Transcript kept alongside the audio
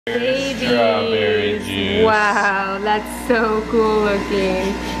Babies. Strawberry juice. Wow, that's so cool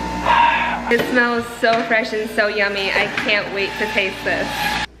looking. It smells so fresh and so yummy. I can't wait to taste this.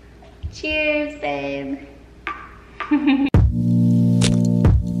 Cheers, babe.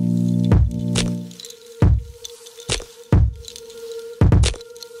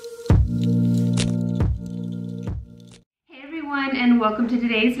 And welcome to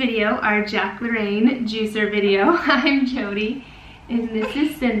today's video, our LaLanne juicer video. I'm Jody and this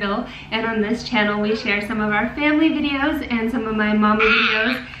is Sindel, and on this channel we share some of our family videos and some of my mama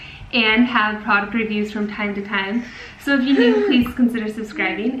videos and have product reviews from time to time. So if you're new, please consider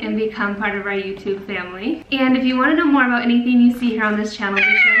subscribing and become part of our YouTube family. And if you want to know more about anything you see here on this channel,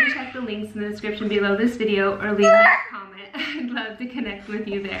 be sure to check the links in the description below this video or leave me a comment. I'd love to connect with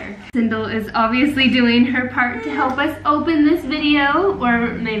you there. Sindel is obviously doing her part to help us open this video, or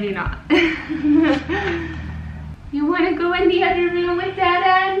maybe not. You want to go in the other room with Dada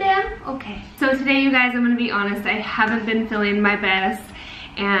and them? Okay. So today, you guys, I'm going to be honest, I haven't been feeling my best,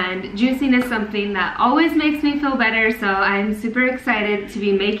 and juicing is something that always makes me feel better, so I'm super excited to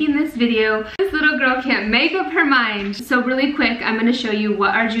be making this video. This little girl can't make up her mind. So really quick, I'm going to show you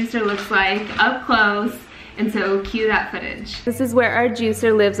what our juicer looks like up close. And so cue that footage. This is where our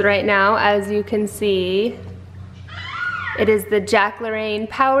juicer lives right now, as you can see. It is the LaLanne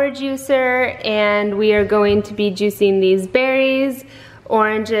power juicer, and we are going to be juicing these berries,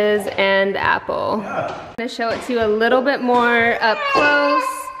 oranges, and apple. I'm gonna show it to you a little bit more up close.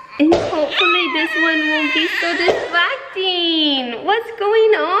 And hopefully this one won't be so distracting. What's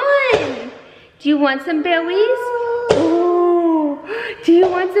going on? Do you want some berries? Oh, do you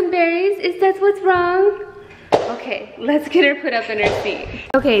want some berries? Is that what's wrong? Okay, let's get her put up in her seat.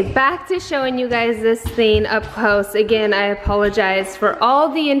 Okay, back to showing you guys this thing up close. Again, I apologize for all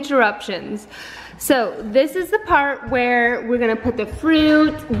the interruptions. So this is the part where we're gonna put the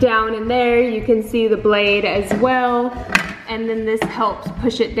fruit down in there. You can see the blade as well. And then this helps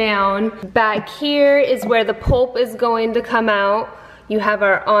push it down. Back here is where the pulp is going to come out. You have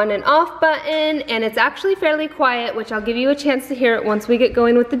our on and off button, and it's actually fairly quiet, which I'll give you a chance to hear it once we get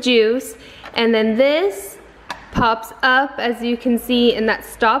going with the juice. And then this pops up, as you can see, and that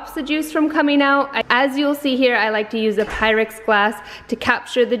stops the juice from coming out. As you'll see here, I like to use a Pyrex glass to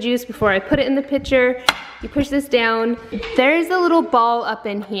capture the juice before I put it in the pitcher. You push this down. There's a little ball up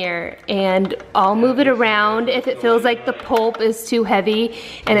in here, and I'll move it around if it feels like the pulp is too heavy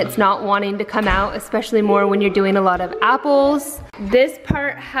and it's not wanting to come out, especially more when you're doing a lot of apples. This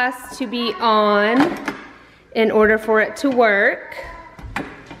part has to be on in order for it to work,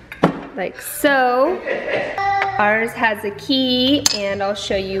 like so. Ours has a key, and I'll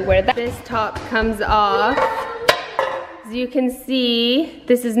show you where this top comes off. As you can see,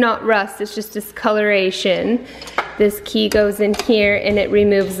 this is not rust, it's just discoloration. This key goes in here and it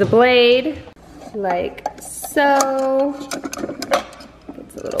removes the blade, like so.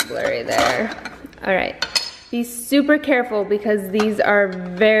 It's a little blurry there. All right, be super careful because these are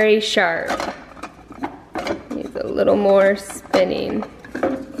very sharp. Needs a little more spinning.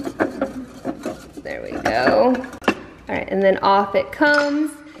 There we go. All right, and then off it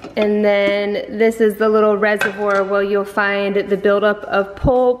comes. And then this is the little reservoir where you'll find the buildup of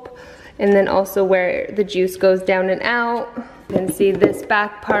pulp, and then also where the juice goes down and out. You can see this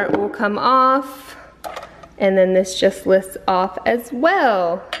back part will come off, and then this just lifts off as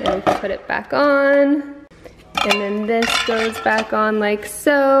well. And we can put it back on, and then this goes back on like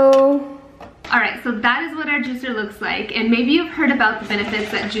so. Alright, so that is what our juicer looks like, and maybe you've heard about the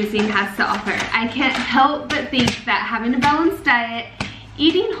benefits that juicing has to offer. I can't help but think that having a balanced diet,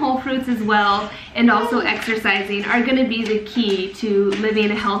 eating whole fruits as well, and also exercising are going to be the key to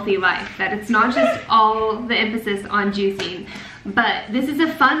living a healthy life. That it's not just all the emphasis on juicing, but this is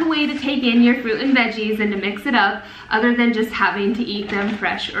a fun way to take in your fruit and veggies and to mix it up other than just having to eat them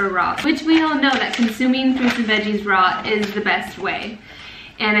fresh or raw, which we all know that consuming fruits and veggies raw is the best way.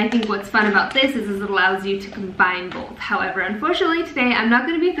 And I think what's fun about this is it allows you to combine both. However, unfortunately today, I'm not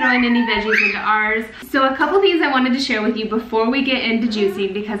gonna be throwing any veggies into ours. So a couple things I wanted to share with you before we get into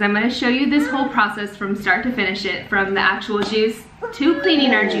juicing, because I'm gonna show you this whole process from start to finish it, from the actual juice to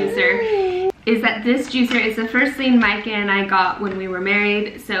cleaning our juicer, is that this juicer is the first thing Micah and I got when we were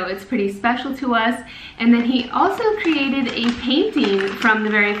married, so it's pretty special to us. And then he also created a painting from the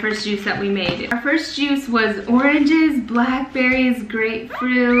very first juice that we made. Our first juice was oranges, blackberries,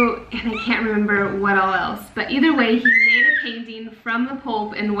 grapefruit, and I can't remember what all else. But either way, he made a painting from the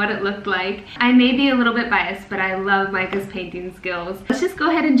pulp and what it looked like. I may be a little bit biased, but I love Micah's painting skills. Let's just go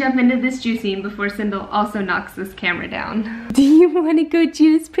ahead and jump into this juicing before Sindel also knocks this camera down. Do you want to go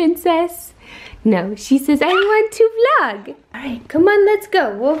juice, princess? No, she says, I want to vlog. All right, come on, let's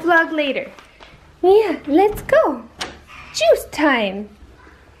go. We'll vlog later. Yeah, let's go. Juice time.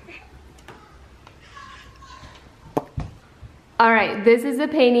 All right, this is a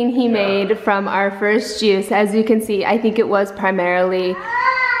painting he made from our first juice. As you can see, I think it was primarily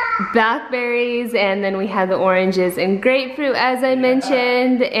blackberries, and then we had the oranges and grapefruit, as I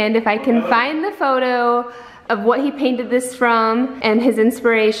mentioned. And if I can find the photo of what he painted this from and his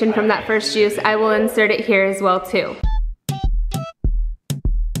inspiration from that first juice, I will insert it here as well too.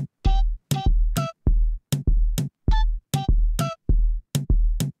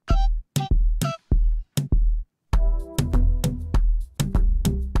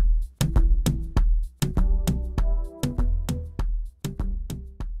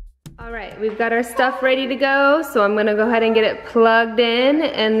 Alright, we've got our stuff ready to go, so I'm gonna go ahead and get it plugged in,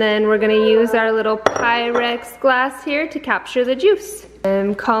 and then we're gonna use our little Pyrex glass here to capture the juice.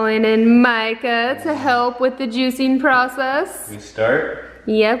 I'm calling in Micah to help with the juicing process. We start?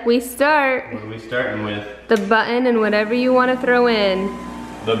 Yep, we start. What are we starting with? The button and whatever you want to throw in.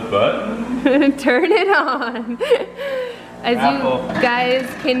 The button? Turn it on. As Apple. you guys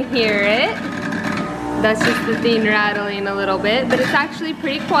can hear it. That's just the thing rattling a little bit, but it's actually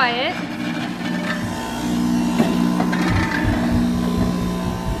pretty quiet.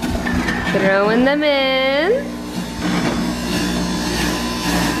 Throwing them in.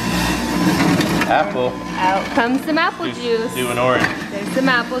 Apple. Out comes some apple juice. Do an orange. There's some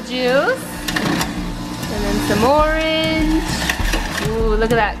apple juice. And then some orange. Ooh,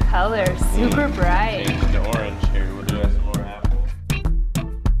 look at that color, super bright. Change to orange here. We'll do some more apple.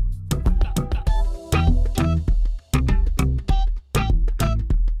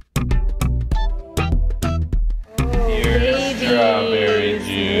 Here's strawberry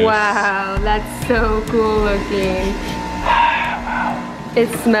juice. Wow, that's so cool looking. It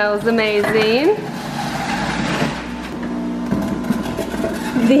smells amazing.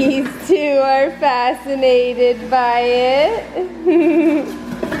 These two are fascinated by it.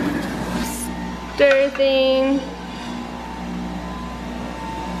 Stir thing.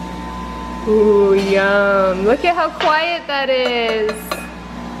 Ooh, yum. Look at how quiet that is.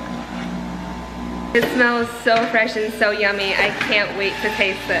 It smells so fresh and so yummy. I can't wait to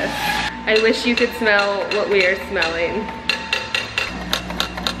taste this. I wish you could smell what we are smelling.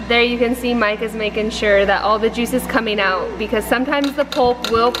 There you can see Mike is making sure that all the juice is coming out, because sometimes the pulp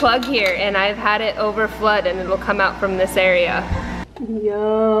will plug here, and I've had it over flood and it'll come out from this area.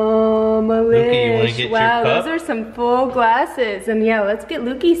 Yum, Lukey, you wanna get wow, your cup? Those are some full glasses. And yeah, let's get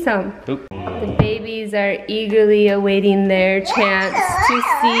Lukey some. Oop. The babies are eagerly awaiting their chance to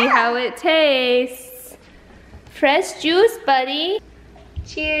see how it tastes. Fresh juice, buddy.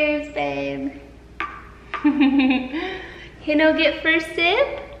 Cheers, babe. Can I get first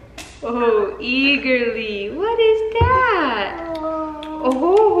sip? Oh, eagerly. What is that?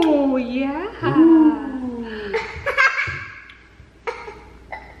 Oh, yeah.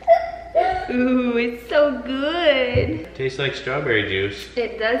 Ooh, it's so good. Tastes like strawberry juice.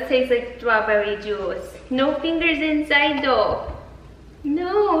 It does taste like strawberry juice. No fingers inside though.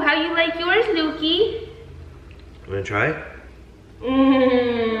 No, how you like yours, Lukey? You wanna try?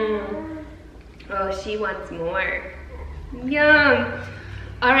 Mmm. Oh, she wants more. Yum.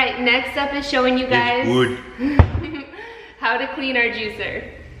 All right, next up is showing you guys how to clean our juicer.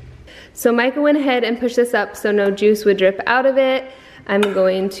 So Micah went ahead and pushed this up so no juice would drip out of it. I'm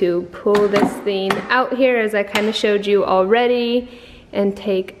going to pull this thing out here, as I kind of showed you already, and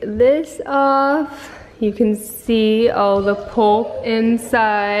take this off. You can see all the pulp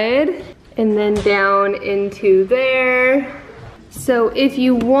inside, and then down into there. So if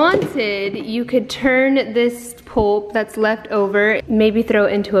you wanted, you could turn this pulp that's left over, maybe throw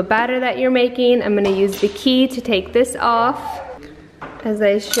it into a batter that you're making. I'm gonna use the key to take this off. As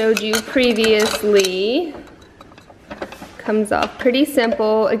I showed you previously, comes off pretty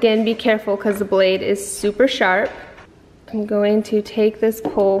simple. Again, be careful because the blade is super sharp. I'm going to take this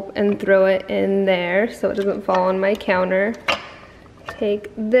pulp and throw it in there so it doesn't fall on my counter. Take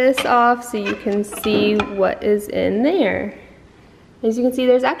this off so you can see what is in there. As you can see,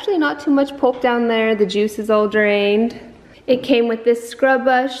 there's actually not too much pulp down there. The juice is all drained. It came with this scrub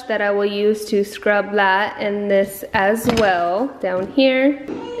brush that I will use to scrub that, and this as well down here.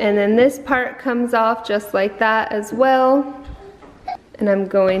 And then this part comes off just like that as well. And I'm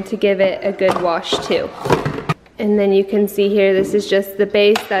going to give it a good wash too. And then you can see here, this is just the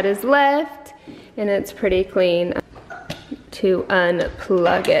base that is left, and it's pretty clean. To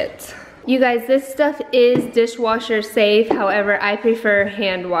unplug it. You guys, this stuff is dishwasher safe. However, I prefer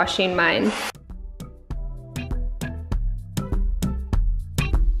hand washing mine.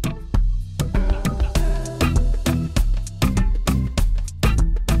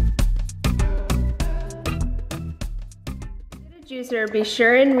 juicer, be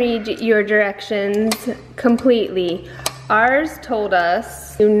sure and read your directions completely. Ours told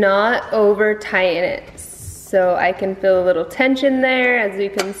us do not over tighten it. So I can feel a little tension there, as you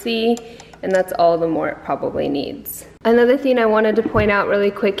can see, and that's all the more it probably needs. Another thing I wanted to point out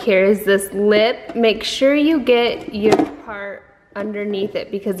really quick here is this lip. Make sure you get your part underneath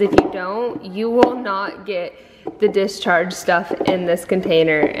it, because if you don't, you will not get the discharge stuff in this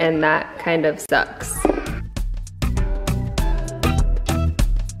container, and that kind of sucks.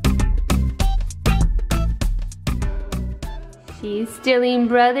 She's stealing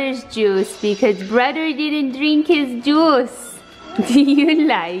brother's juice because brother didn't drink his juice. Do you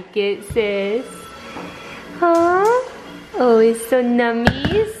like it, sis? Huh? Oh, it's so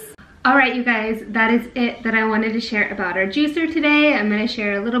nummies. Alright you guys, that is it that I wanted to share about our juicer today. I'm going to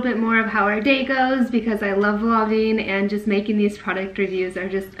share a little bit more of how our day goes because I love vlogging, and just making these product reviews are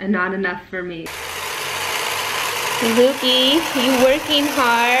just not enough for me. Lukey, you working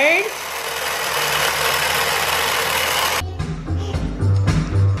hard?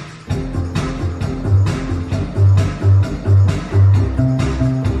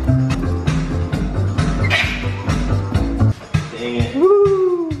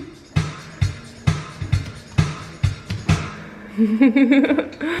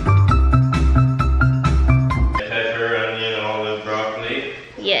 Pepper, onion, olive, broccoli,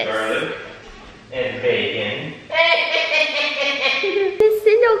 Yes. garlic, and bacon. Is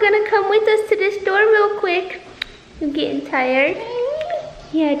Cindo gonna come with us to the store real quick? You getting tired?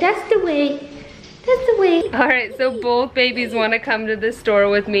 Yeah, that's the way. That's the way. Alright, so both babies want to come to the store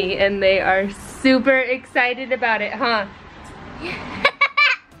with me, and they are super excited about it, huh?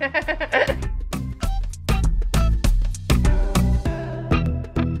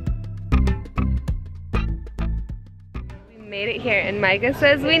 Made it here, and Micah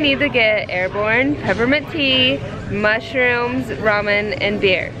says we need to get airborne, peppermint tea, mushrooms, ramen, and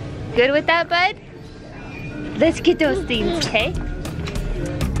beer. Good with that, bud? Let's get those things, okay?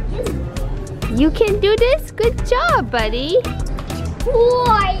 You can do this? Good job, buddy.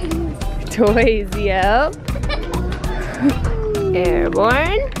 Toys. Toys, yep.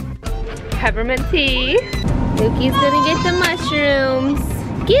 Airborne, peppermint tea. Lukey's gonna get the mushrooms.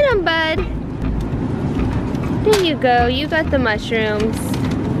 Get them, bud. There you go, you got the mushrooms.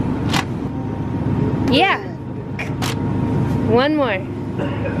 Yeah. One more.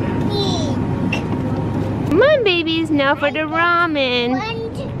 Come on, babies, now for the ramen.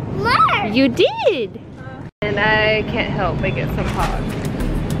 And more. You did. And I can't help but get some pogs.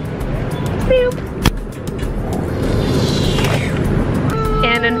 Boop.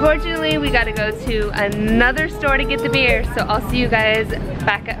 And unfortunately, we gotta go to another store to get the beer, so I'll see you guys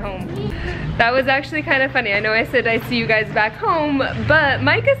back at home. That was actually kind of funny. I know I said I'd see you guys back home, but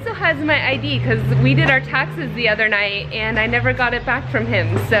Micah still has my ID because we did our taxes the other night and I never got it back from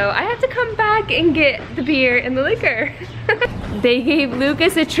him. So I have to come back and get the beer and the liquor. They gave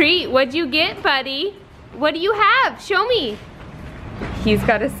Lucas a treat. What'd you get, buddy? What do you have? Show me. He's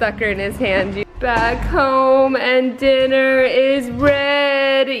got a sucker in his hand. Back home and dinner is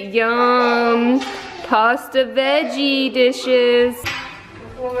red. Yum. Pasta veggie dishes.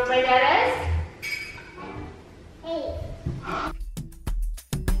 Over my dad's? Hey.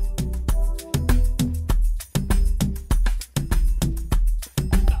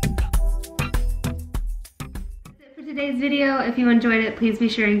 For today's video. If you enjoyed it, please be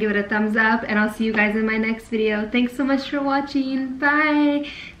sure and give it a thumbs up, and I'll see you guys in my next video. Thanks so much for watching. Bye.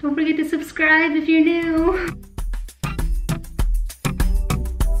 Don't forget to subscribe if you're new.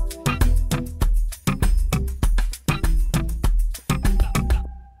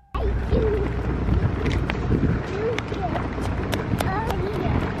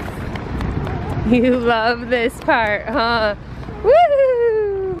 You love this part, huh?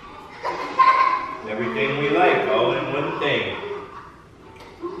 Woo! Everything we like.